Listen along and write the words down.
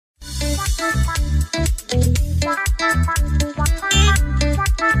Welcome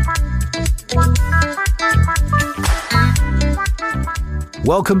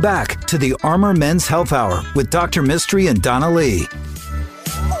back to the Armor Men's Health Hour with Dr. Mistry and Donna Lee.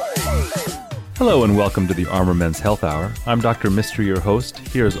 Hello and welcome to the Armor Men's Health Hour. I'm Dr. Mistry, your host,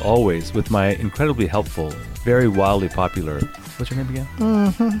 here as always with my incredibly helpful, very wildly popular, what's your name again?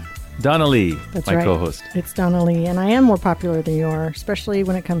 Mm-hmm. Donna Lee, That's my right. co-host. It's Donna Lee, and I am more popular than you are, especially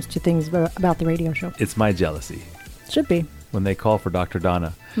when it comes to things about the radio show. It's my jealousy. Should be. When they call for Dr.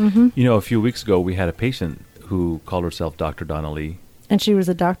 Donna. Mm-hmm. You know, a few weeks ago we had a patient who called herself Dr. Donna Lee. And she was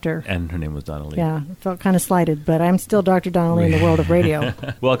a doctor. And her name was Donna Lee. Yeah, I felt kind of slighted, but I'm still Dr. Donna Lee in the world of radio.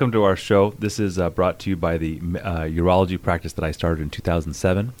 Welcome to our show. This is brought to you by the urology practice that I started in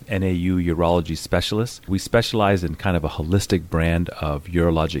 2007, NAU Urology Specialist. We specialize in kind of a holistic brand of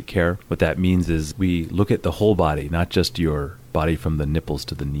urologic care. What that means is we look at the whole body, not just your body from the nipples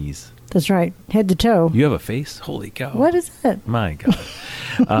to the knees. That's right. Head to toe. You have a face? Holy cow. What is it? My God.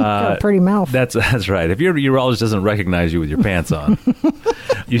 Got a pretty mouth. That's right. If your urologist doesn't recognize you with your pants on,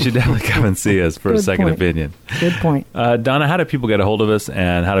 you should definitely come and see us for a second opinion. Good point. Donna, how do people get a hold of us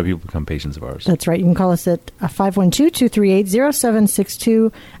and how do people become patients of ours? That's right. You can call us at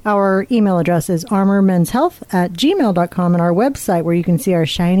 512-238-0762. Our email address is armormenshealth@gmail.com, and our website where you can see our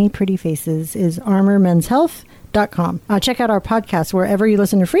shiny, pretty faces is armormenshealth.com. Check out our podcast wherever you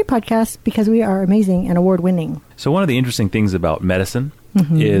listen to free podcasts because we are amazing and award-winning. So one of the interesting things about medicine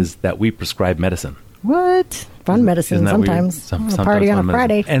is that we prescribe medicine. What? Fun medicine sometimes. Sometimes a party on a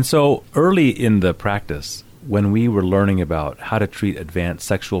Friday. And so early in the practice, when we were learning about how to treat advanced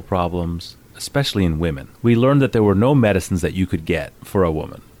sexual problems, especially in women, we learned that there were no medicines that you could get for a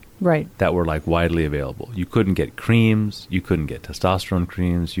woman. Right. That were like widely available. You couldn't get creams. You couldn't get testosterone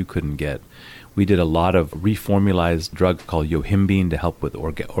creams. You couldn't get... We did a lot of reformulized drug called yohimbine to help with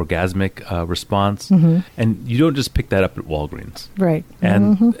orgasmic response. And you don't just pick that up at Walgreens. Right.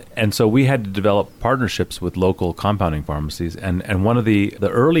 And so we had to develop partnerships with local compounding pharmacies. And one of the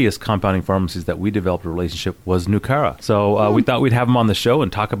earliest compounding pharmacies that we developed a relationship was Nucara. So we thought we'd have them on the show and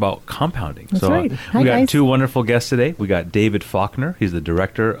talk about compounding. That's right. Hi, we got guys. two wonderful guests today. We got David Faulkner. He's the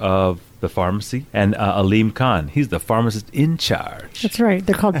director of the pharmacy, and Aleem Khan. He's the pharmacist in charge. That's right.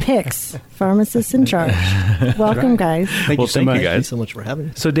 They're called PICs, pharmacists in charge. Welcome, guys. Thank you so much. Thank you so much for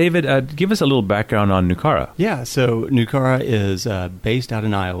having us. So, David, give us a little background on Nucara. Yeah, so Nucara is based out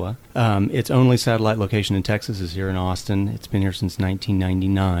in Iowa. Its only satellite location in Texas is here in Austin. It's been here since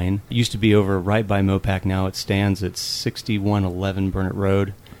 1999. It used to be over right by Mopac. Now it stands at 6111 Burnett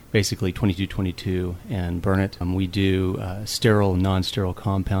Road. Basically 2222 and Burnett. We do sterile and non-sterile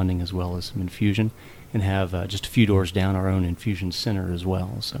compounding as well as some infusion, and have just a few doors down our own infusion center as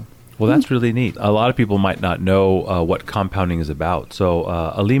well. So. Well, that's really neat. A lot of people might not know what compounding is about. So,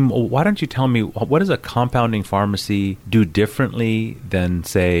 Aleem, why don't you tell me, what does a compounding pharmacy do differently than,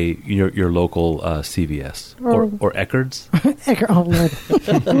 say, your local CVS or Eckerd's? Oh, Lord.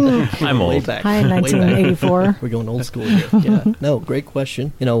 I'm old. Hi, 1984. We're going old school here. Yeah. No, great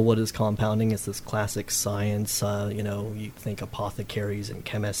question. What is compounding? It's this classic science. You think apothecaries and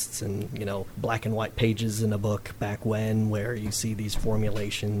chemists and, black and white pages in a book back when where you see these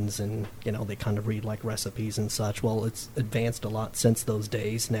formulations and, they kind of read like recipes and such. Well, it's advanced a lot since those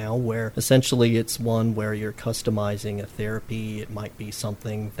days now, where essentially it's one where you're customizing a therapy. It might be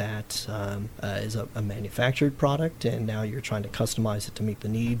something that is a manufactured product, and now you're trying to customize it to meet the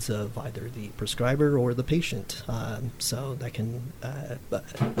needs of either the prescriber or the patient. So that can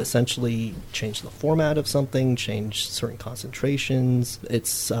essentially change the format of something, change certain concentrations.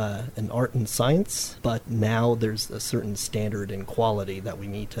 It's an art and science, but now there's a certain standard and quality that we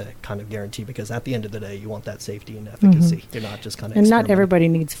need to kind of guarantee, because at the end of the day, you want that safety and efficacy. You're not just kind of And not everybody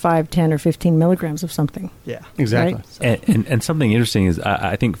needs 5, 10, or 15 milligrams of something. Yeah. Exactly. Right? So. And something interesting is,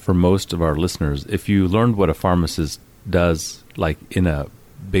 I think for most of our listeners, if you learned what a pharmacist does, like in a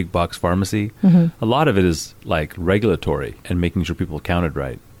big box pharmacy, a lot of it is like regulatory and making sure people are counted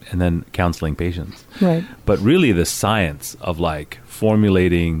right, and then counseling patients. Right. But really the science of like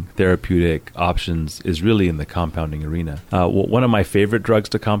formulating therapeutic options is really in the compounding arena. One of my favorite drugs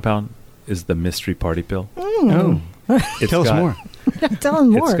to compound is the Mistry party pill. Oh, tell us more. Tell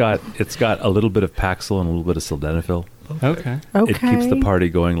them more. It's got a little bit of Paxil and a little bit of sildenafil. Okay. It keeps the party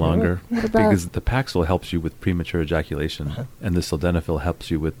going longer What about- because the Paxil helps you with premature ejaculation, and the sildenafil helps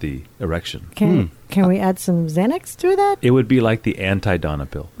you with the erection. Can we add some Xanax to that? It would be like the anti-Donna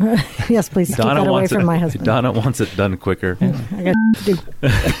pill. Yes, please. Keep that away from my husband. Donna wants it done quicker. I got to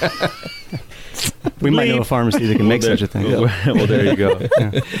do. We might know a pharmacy that can make such a thing. Well, there you go.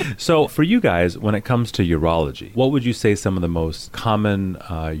 So for you guys, when it comes to urology, what would you say some of the most common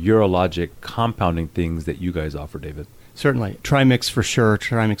urologic compounding things that you guys offer, David? Certainly. Trimix for sure.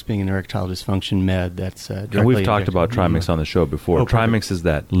 Trimix being an erectile dysfunction med that's directly and we've talked about injected. Trimix on the show before. Oh, perfect. Trimix is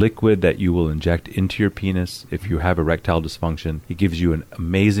that liquid that you will inject into your penis if you have erectile dysfunction. It gives you an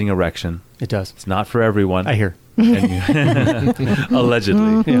amazing erection. It does. It's not for everyone. I hear.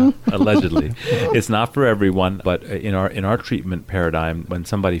 Allegedly. Yeah. Allegedly. It's not for everyone, but in our treatment paradigm, when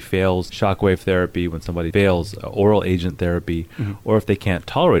somebody fails shockwave therapy, when somebody fails oral agent therapy, or if they can't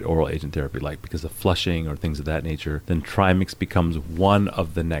tolerate oral agent therapy, like because of flushing or things of that nature, then Trimix becomes one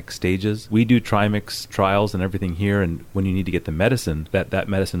of the next stages. We do Trimix trials and everything here, and when you need to get the medicine, that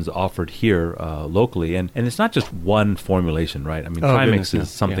medicine is offered here locally, and it's not just one formulation, right? I mean, Trimix is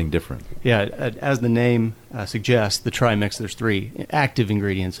something different. Yeah, as the name suggests, the Trimix, there's 3 active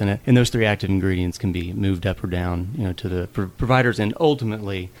ingredients in it, and those 3 active ingredients can be moved up or down, to the providers and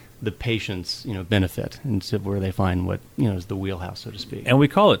ultimately the patient's, benefit, and so where they find what, is the wheelhouse, so to speak. And we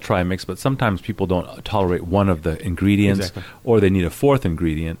call it Trimix, but sometimes people don't tolerate one of the ingredients, or they need a 4th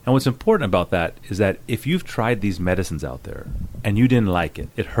ingredient. And what's important about that is that if you've tried these medicines out there and you didn't like it,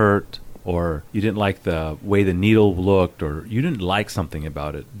 it hurt, or you didn't like the way the needle looked, or you didn't like something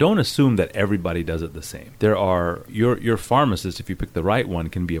about it, don't assume that everybody does it the same. There are, your pharmacist, if you pick the right one,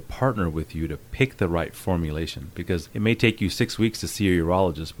 can be a partner with you to pick the right formulation, because it may take you 6 weeks to see your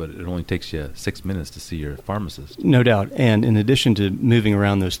urologist, but it only takes you 6 minutes to see your pharmacist. No doubt. And in addition to moving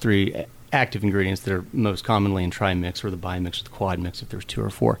around those 3 active ingredients that are most commonly in Trimix or the Bimix or the Quad Mix if there's 2 or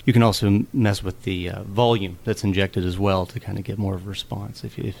 4. You can also mess with the volume that's injected as well to kind of get more of a response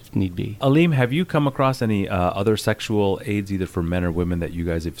if need be. Aleem, have you come across any other sexual aids, either for men or women, that you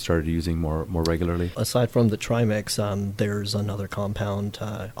guys have started using more regularly? Aside from the Trimix, there's another compound,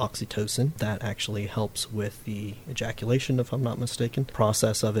 oxytocin, that actually helps with the ejaculation, if I'm not mistaken.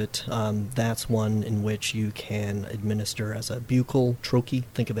 Process of it, that's one in which you can administer as a buccal troche.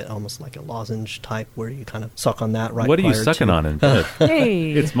 Think of it almost like a lozenge type where you kind of suck on that right. What are you sucking on in bed?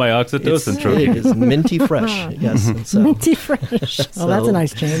 Hey, it's my oxytocin troche. It is minty fresh. Yes, and so, minty fresh. Oh, that's a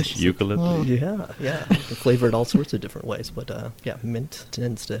nice change. Eucalyptus. Yeah. Flavored all sorts of different ways, but mint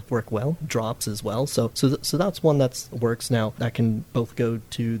tends to work well. Drops as well. So that's one that works. Now that can both go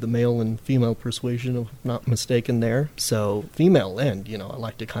to the male and female persuasion, if I'm not mistaken. There. So female end, I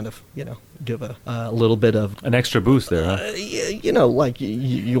like to kind of give a little bit of an extra boost there, huh? Like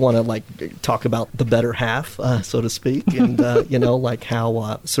you want to like talk about the better half, so to speak, and like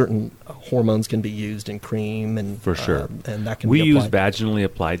how certain hormones can be used in cream, and for sure, and that can we be use applied. vaginally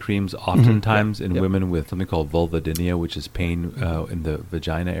applied creams oftentimes in women with something called vulvodynia, which is pain in the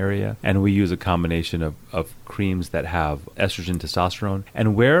vagina area, and we use a combination of creams that have estrogen, testosterone,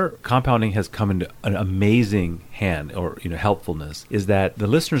 and where compounding has come into an amazing hand or helpfulness is that the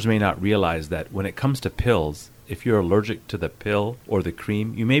listeners may not realize that when it comes to pills, if you're allergic to the pill or the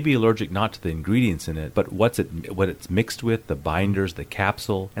cream, you may be allergic not to the ingredients in it, but what it's mixed with, the binders, the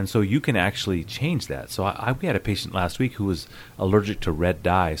capsule, and so you can actually change that. So we had a patient last week who was allergic to red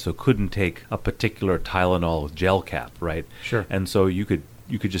dye, so couldn't take a particular Tylenol gel cap, right? Sure. And so you could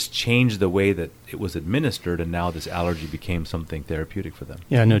just change the way that it was administered, and now this allergy became something therapeutic for them.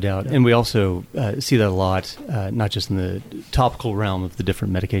 Yeah, no doubt. And we also see that a lot, not just in the topical realm of the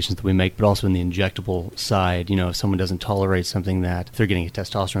different medications that we make, but also in the injectable side. If someone doesn't tolerate something that, if they're getting a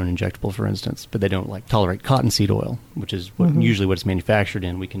testosterone injectable, for instance, but they don't tolerate cottonseed oil, which is usually what it's manufactured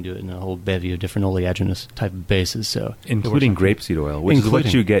in, we can do it in a whole bevy of different oleaginous type of bases. So including grapeseed oil, which is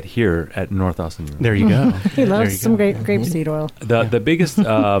what you get here at North Austin. There you go. He loves some grapeseed oil. The biggest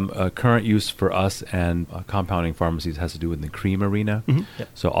current use for us and compounding pharmacies has to do with the cream arena. Mm-hmm. Yep.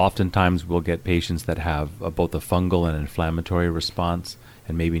 So oftentimes we'll get patients that have both a fungal and inflammatory response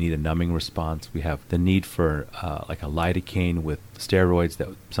and maybe need a numbing response. We have the need for like a lidocaine with steroids that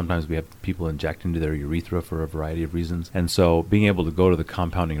sometimes we have people inject into their urethra for a variety of reasons. And so being able to go to the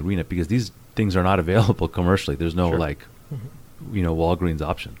compounding arena, because these things are not available commercially. There's no Walgreens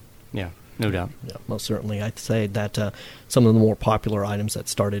option. Yeah. No doubt. Yeah, most certainly. I'd say that some of the more popular items that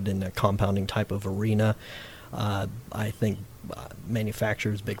started in the compounding type of arena, I think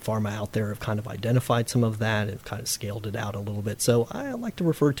manufacturers, big pharma out there have kind of identified some of that and kind of scaled it out a little bit. So I like to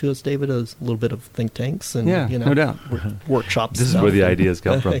refer to us, David, as a little bit of think tanks and no doubt. Workshops. This is where the ideas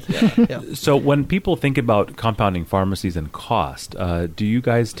come from. Yeah. So when people think about compounding pharmacies and cost, do you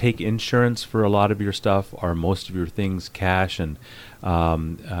guys take insurance for a lot of your stuff? Are most of your things cash? And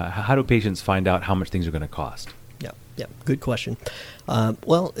how do patients find out how much things are going to cost? Yeah. Yeah, good question.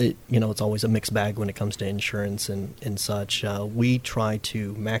 It's always a mixed bag when it comes to insurance and such. We try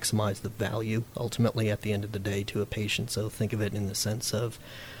to maximize the value ultimately at the end of the day to a patient. So think of it in the sense of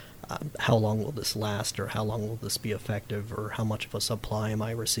how long will this last, or how long will this be effective, or how much of a supply am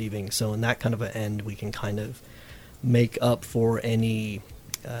I receiving? So in that kind of an end, we can kind of make up for any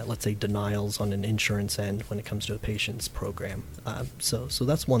let's say denials on an insurance end when it comes to a patient's program. So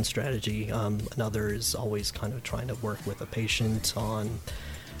that's one strategy. Another is always kind of trying to work with a patient on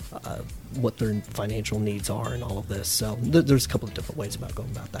what their financial needs are and all of this. So there's a couple of different ways about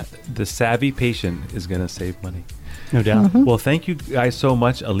going about that. The savvy patient is going to save money. No doubt. Mm-hmm. Well, thank you guys so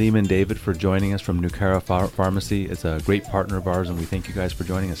much, Aleem and David, for joining us from Nucara Pharmacy. It's a great partner of ours, and we thank you guys for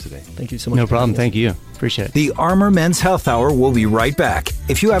joining us today. Thank you so much. No problem. Thank you. Appreciate it. The Armor Men's Health Hour will be right back.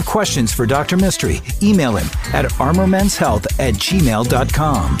 If you have questions for Dr. Mistry, email him at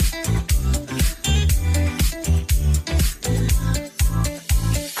armormenshealth@gmail.com.